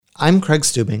I'm Craig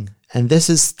Stubing, and this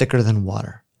is Thicker Than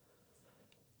Water.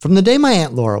 From the day my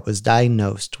Aunt Laura was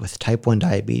diagnosed with type 1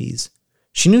 diabetes,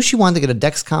 she knew she wanted to get a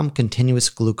Dexcom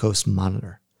continuous glucose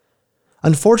monitor.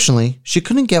 Unfortunately, she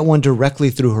couldn't get one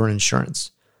directly through her insurance,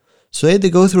 so they had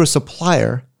to go through a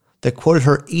supplier that quoted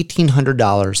her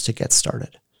 $1,800 to get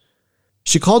started.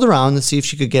 She called around to see if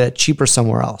she could get it cheaper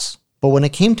somewhere else, but when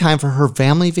it came time for her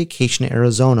family vacation to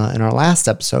Arizona in our last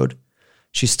episode,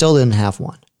 she still didn't have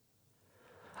one.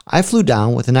 I flew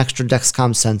down with an extra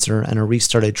Dexcom sensor and a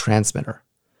restarted transmitter.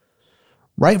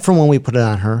 Right from when we put it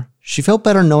on her, she felt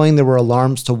better knowing there were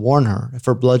alarms to warn her if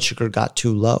her blood sugar got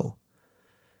too low.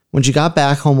 When she got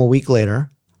back home a week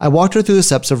later, I walked her through the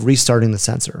steps of restarting the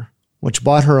sensor, which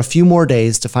bought her a few more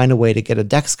days to find a way to get a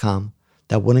Dexcom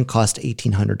that wouldn't cost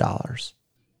 $1,800.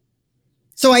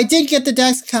 So I did get the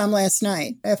Dexcom last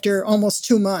night after almost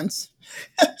 2 months.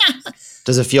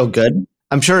 Does it feel good?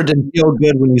 I'm sure it didn't feel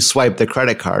good when you swiped the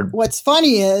credit card. What's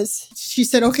funny is she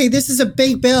said, okay, this is a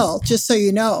big bill, just so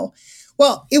you know.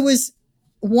 Well, it was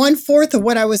 1/4 of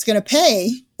what I was going to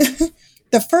pay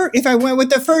if I went with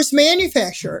the first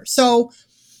manufacturer. So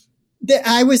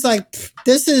I was like,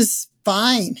 this is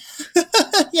fine.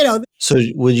 So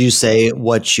would you say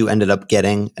what you ended up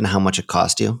getting and how much it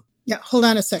cost you? Yeah, hold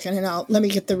on a second and let me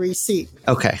get the receipt.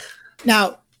 Okay.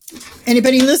 Now,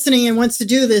 anybody listening and wants to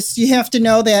do this, you have to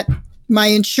know that my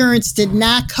insurance did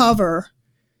not cover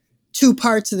 2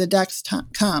 parts of the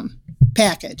Dexcom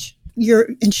package. Your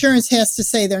insurance has to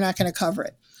say they're not going to cover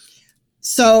it.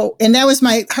 So, and that was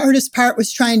my hardest part,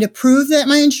 was trying to prove that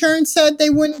my insurance said they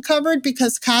wouldn't cover it,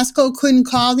 because Costco couldn't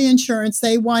call the insurance.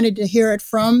 They wanted to hear it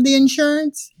from the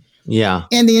insurance. Yeah.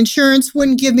 And the insurance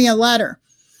wouldn't give me a letter.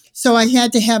 So I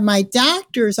had to have my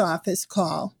doctor's office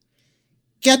call,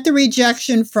 get the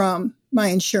rejection from my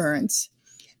insurance.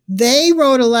 They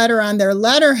wrote a letter on their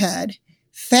letterhead,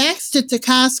 faxed it to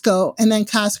Costco, and then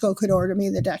Costco could order me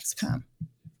the Dexcom.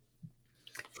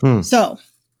 So,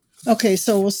 okay,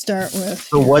 so we'll start with.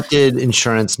 So what did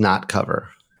insurance not cover?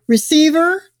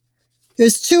 Receiver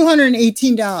is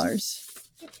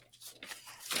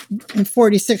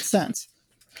 $218.46.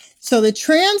 So the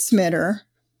transmitter,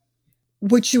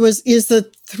 which is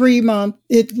the 3 month,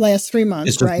 it lasts 3 months,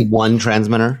 it's just right? One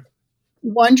transmitter?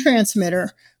 One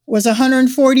transmitter was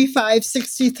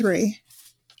 $145.63.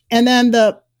 And then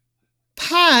the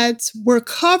pods were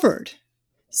covered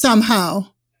somehow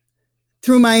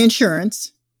through my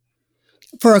insurance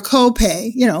for a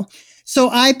copay,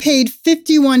 So I paid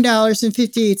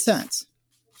 $51.58.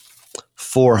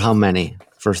 For how many?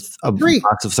 For a 3.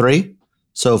 box of 3?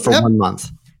 So for 1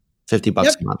 month,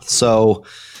 $50 a month. So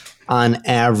on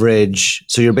average,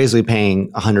 so you're basically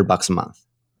paying $100 a month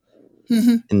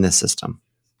in this system.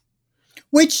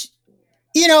 Which,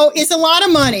 is a lot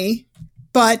of money,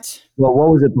 but. Well, what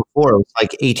was it before? It was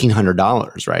like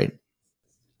 $1,800, right?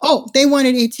 Oh, they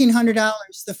wanted $1,800,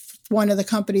 one of the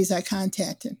companies I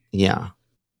contacted. Yeah.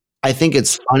 I think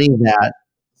it's funny that,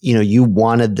 you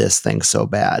wanted this thing so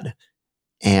bad.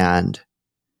 And,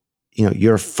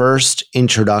 your first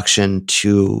introduction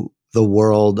to the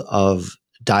world of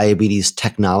diabetes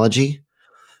technology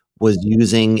was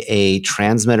using a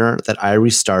transmitter that I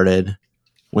restarted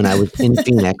when I was in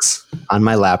Phoenix on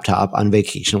my laptop on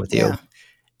vacation with you. Yeah.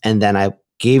 And then I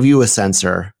gave you a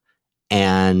sensor,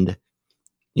 and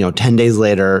 10 days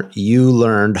later, you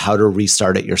learned how to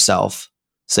restart it yourself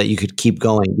so that you could keep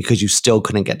going because you still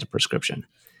couldn't get the prescription.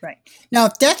 Right. Now,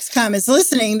 if Dexcom is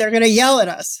listening, they're going to yell at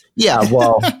us. Yeah,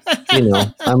 well,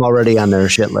 I'm already on their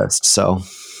shit list, so.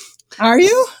 Are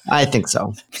you? I think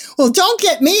so. Well, don't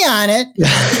get me on it.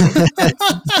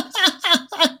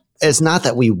 It's not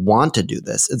that we want to do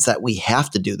this. It's that we have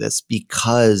to do this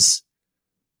because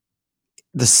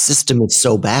the system is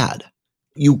so bad.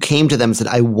 You came to them and said,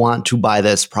 I want to buy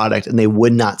this product, and they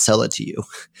would not sell it to you.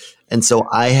 And so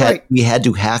we had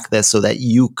to hack this so that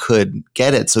you could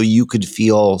get it, so you could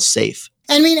feel safe.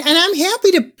 And I'm happy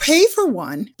to pay for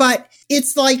one, but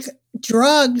it's like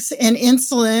drugs and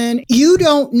insulin. You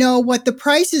don't know what the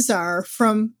prices are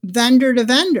from vendor to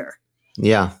vendor.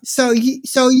 Yeah. So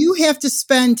you have to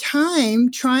spend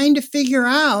time trying to figure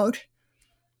out,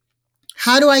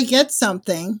 how do I get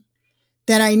something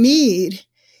that I need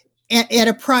at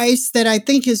a price that I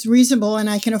think is reasonable and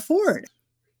I can afford.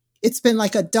 It's been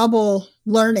like a double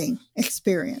learning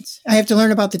experience. I have to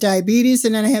learn about the diabetes,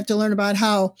 and then I have to learn about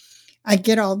how I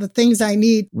get all the things I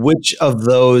need. Which of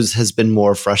those has been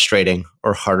more frustrating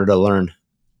or harder to learn?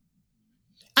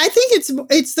 I think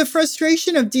it's the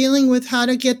frustration of dealing with how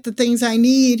to get the things I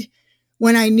need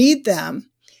when I need them.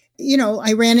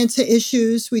 I ran into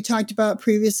issues we talked about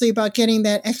previously about getting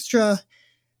that extra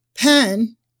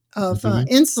pen of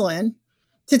insulin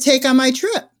to take on my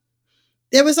trip.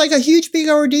 It was like a huge, big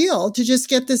ordeal to just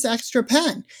get this extra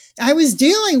pen. I was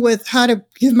dealing with how to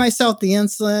give myself the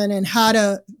insulin and how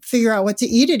to figure out what to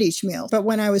eat at each meal. But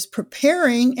when I was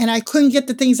preparing and I couldn't get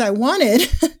the things I wanted,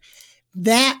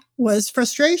 that was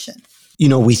frustration.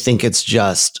 We think it's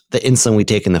just the insulin we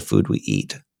take and the food we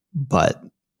eat, but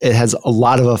it has a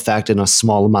lot of effect in a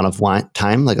small amount of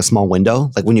time, like a small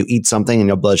window. Like when you eat something and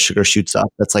your blood sugar shoots up,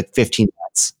 that's like 15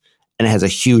 minutes and it has a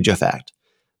huge effect.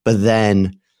 But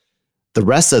then the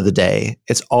rest of the day,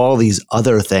 it's all these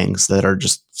other things that are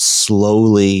just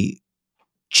slowly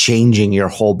changing your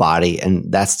whole body.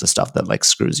 And that's the stuff that like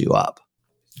screws you up.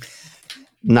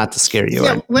 Not to scare you.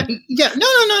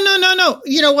 No.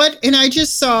 You know what? And I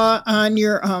just saw on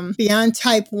your Beyond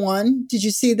Type 1, did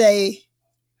you see they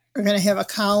are going to have a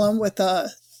column with a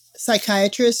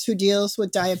psychiatrist who deals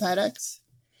with diabetics?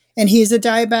 And he's a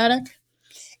diabetic.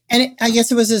 And I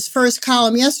guess it was his first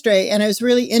column yesterday. And it was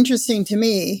really interesting to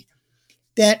me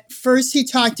that first he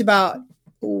talked about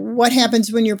what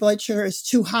happens when your blood sugar is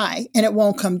too high and it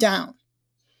won't come down.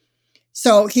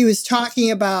 So he was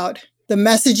talking about the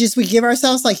messages we give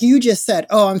ourselves, like you just said,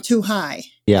 oh, I'm too high.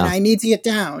 Yeah. And I need to get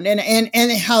down.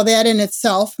 And how that in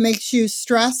itself makes you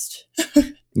stressed.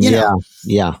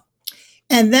 Yeah.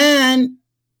 And then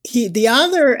the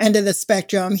other end of the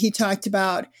spectrum, he talked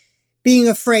about being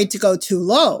afraid to go too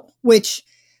low, which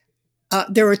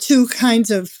there were two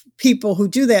kinds of people who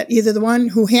do that. Either the one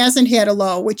who hasn't had a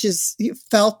low, which is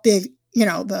felt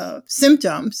the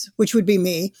symptoms, which would be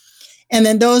me. And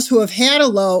then those who have had a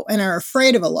low and are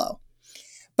afraid of a low.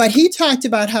 But he talked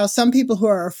about how some people who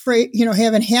are afraid,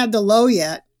 haven't had the low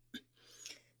yet,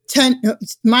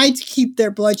 might keep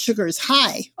their blood sugars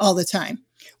high all the time.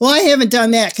 Well, I haven't done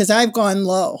that because I've gone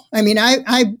low. I mean,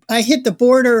 I hit the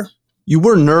border. You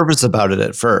were nervous about it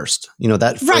at first,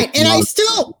 that. Right. And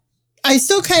I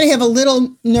still kind of have a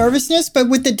little nervousness, but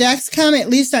with the Dexcom, at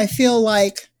least I feel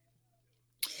like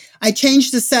I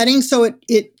changed the setting so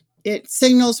it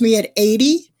signals me at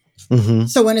 80. Mm-hmm.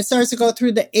 So when it starts to go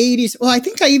through the 80s, well, I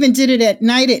think I even did it at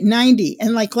night at 90.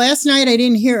 And like last night, I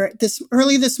didn't hear it.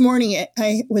 Early this morning,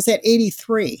 I was at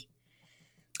 83.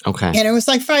 Okay. And it was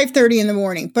like 5:30 in the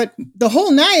morning. But the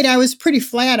whole night, I was pretty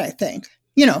flat, I think,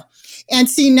 And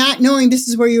see, not knowing, this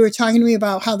is where you were talking to me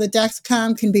about how the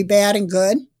Dexcom can be bad and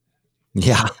good.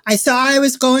 Yeah. I saw I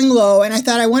was going low and I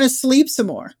thought I want to sleep some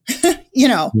more,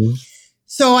 Mm-hmm.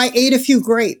 So I ate a few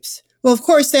grapes. Well, of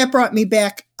course, that brought me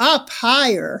back up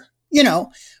higher,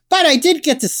 but I did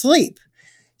get to sleep.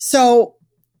 So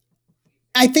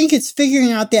I think it's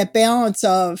figuring out that balance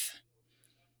of,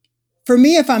 for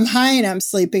me, if I'm high and I'm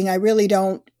sleeping, I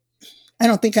don't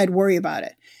think I'd worry about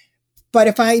it. But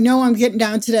if I know I'm getting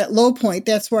down to that low point,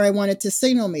 that's where I want it to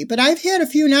signal me. But I've had a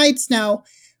few nights now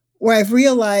where I've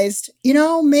realized,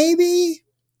 maybe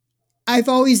I've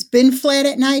always been flat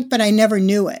at night, but I never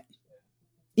knew it.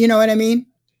 You know what I mean?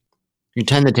 You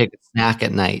tend to take a snack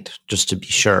at night just to be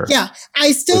sure. Yeah,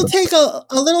 I still take a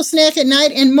little snack at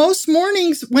night. And most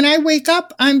mornings when I wake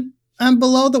up, I'm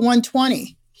below the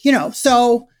 120,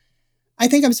 so I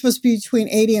think I'm supposed to be between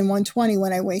 80 and 120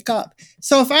 when I wake up.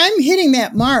 So if I'm hitting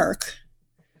that mark,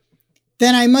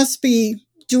 then it must be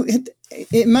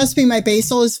my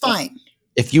basal is fine.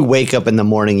 If you wake up in the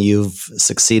morning, you've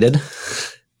succeeded.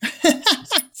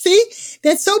 See,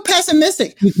 that's so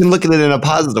pessimistic. You can look at it in a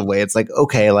positive way. It's like,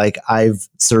 okay, like I've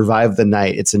survived the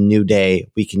night. It's a new day.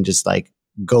 We can just like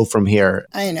go from here.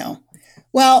 I know.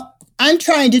 Well, I'm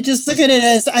trying to just look at it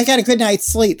as I got a good night's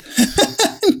sleep.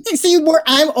 See,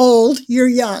 I'm old, you're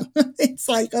young. It's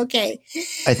like, okay.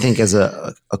 I think as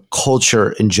a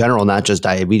culture in general, not just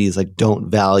diabetes, like don't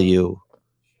value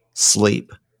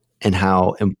sleep and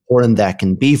how important that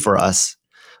can be for us.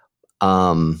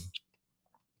 And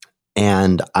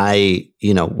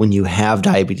when you have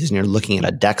diabetes and you're looking at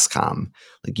a Dexcom,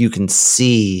 like you can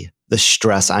see the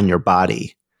stress on your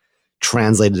body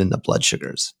translated into blood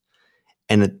sugars.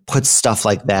 And it puts stuff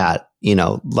like that,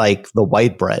 like the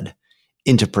white bread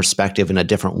into perspective in a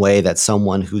different way that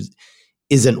someone who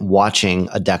isn't watching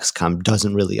a Dexcom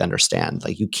doesn't really understand.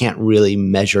 Like you can't really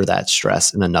measure that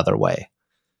stress in another way.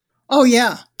 Oh,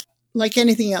 yeah. Like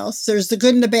anything else, there's the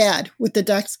good and the bad with the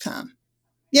Dexcom.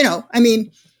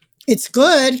 It's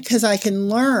good because I can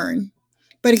learn,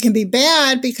 but it can be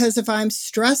bad because if I'm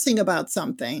stressing about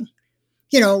something,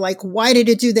 like why did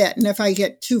it do that? And if I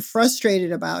get too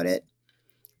frustrated about it,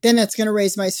 then that's going to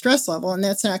raise my stress level, and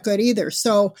that's not good either.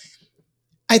 So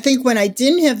I think when I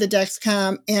didn't have the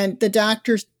Dexcom and the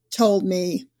doctor told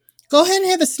me, go ahead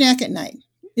and have a snack at night,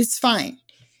 it's fine.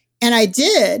 And I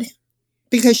did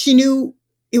because she knew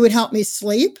it would help me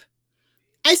sleep.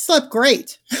 I slept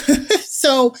great.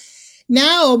 So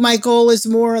Now my goal is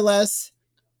more or less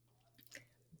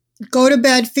go to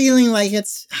bed feeling like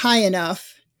it's high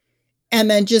enough,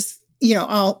 and then just,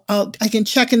 I can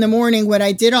check in the morning what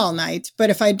I did all night. But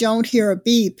if I don't hear a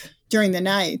beep during the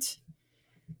night,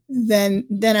 then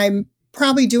I'm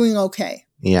probably doing okay.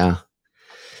 Yeah.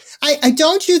 I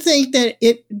don't you think that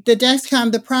the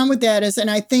Dexcom, the problem with that is, and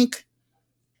I think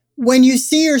when you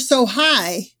see you're so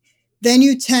high, then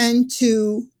you tend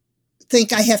to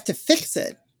think I have to fix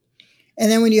it.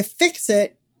 And then when you fix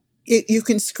it, you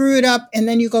can screw it up and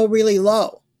then you go really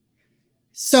low.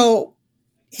 So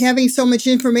having so much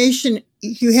information,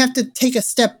 you have to take a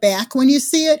step back when you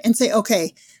see it and say,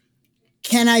 okay,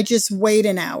 can I just wait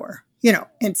an hour,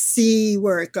 and see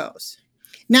where it goes?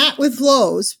 Not with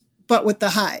lows, but with the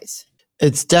highs.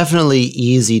 It's definitely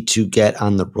easy to get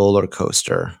on the roller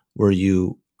coaster where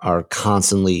you are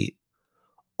constantly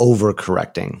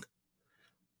overcorrecting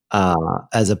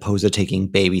as opposed to taking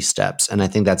baby steps. And I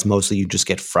think that's mostly you just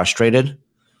get frustrated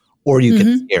or you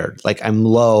get scared. Like, I'm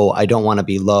low. I don't want to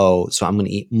be low. So I'm going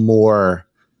to eat more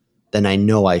than I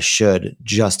know I should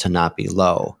just to not be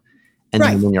low. And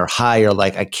then when you're high, you're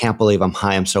like, I can't believe I'm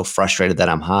high. I'm so frustrated that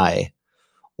I'm high.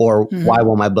 Or why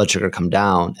won't my blood sugar come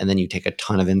down? And then you take a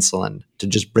ton of insulin to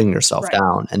just bring yourself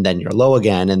down. And then you're low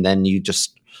again. And then you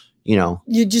just,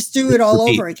 you just do it all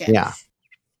over again. Yeah.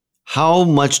 How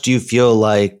much do you feel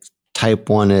like type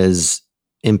 1 is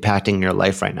impacting your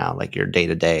life right now, like your day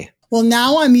to day? Well,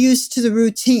 now I'm used to the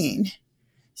routine.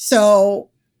 So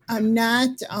I'm not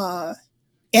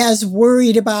as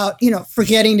worried about,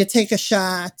 forgetting to take a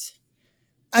shot.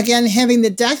 Again, having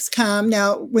the Dexcom,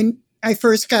 now when I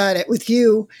first got it with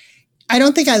you, I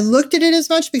don't think I looked at it as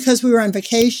much because we were on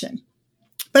vacation.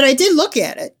 But I did look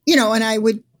at it, and I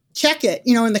would check it,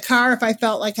 in the car if I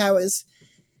felt like I was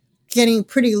getting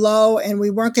pretty low and we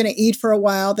weren't going to eat for a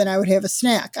while, then I would have a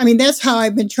snack. I mean, that's how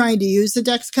I've been trying to use the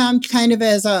Dexcom, kind of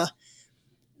as a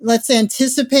let's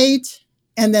anticipate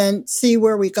and then see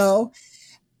where we go.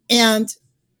 And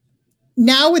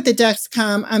now with the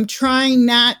Dexcom, I'm trying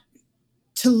not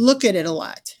to look at it a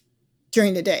lot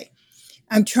during the day.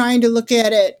 I'm trying to look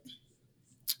at it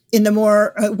in the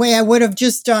more way I would have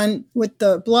just done with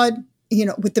the blood,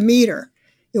 with the meter.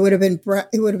 It would have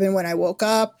been when I woke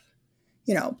up,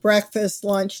 breakfast,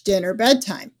 lunch, dinner,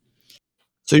 bedtime.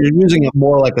 So you're using it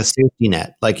more like a safety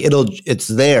net. Like it's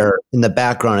there in the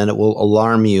background and it will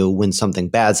alarm you when something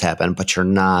bad's happened, but you're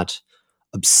not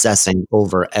obsessing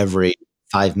over every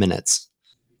 5 minutes.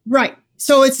 Right.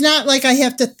 So it's not like I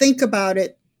have to think about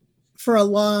it for a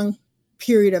long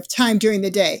period of time during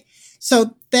the day.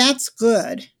 So that's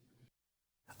good.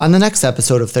 On the next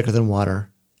episode of Thicker Than Water,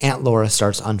 Aunt Laura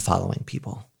starts unfollowing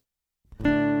people.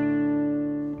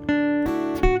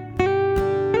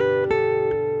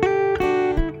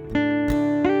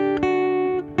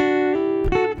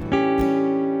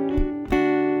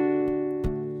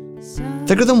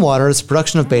 Thicker Than Water is a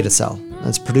production of Beta Cell, and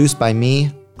it's produced by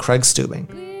me, Craig Stubing.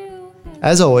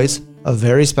 As always, a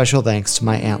very special thanks to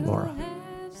my Aunt Laura.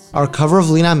 Our cover of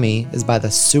Lean On Me is by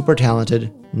the super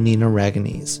talented Nina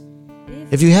Raganese.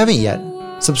 If you haven't yet,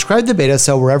 subscribe to Beta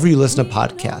Cell wherever you listen to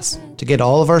podcasts to get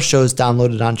all of our shows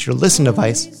downloaded onto your listening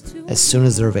device as soon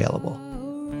as they're available.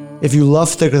 If you love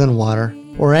Thicker Than Water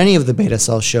or any of the Beta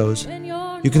Cell shows,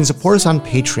 you can support us on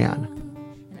Patreon.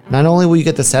 Not only will you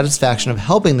get the satisfaction of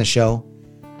helping the show,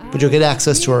 but you'll get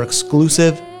access to our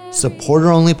exclusive,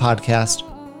 supporter-only podcast,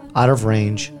 Out of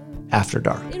Range, After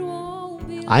Dark.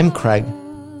 I'm Craig,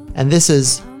 and this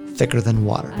is Thicker Than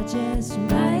Water. I just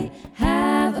might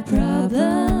have a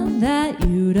problem that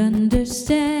you'd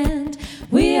understand.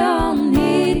 We all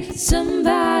need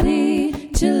somebody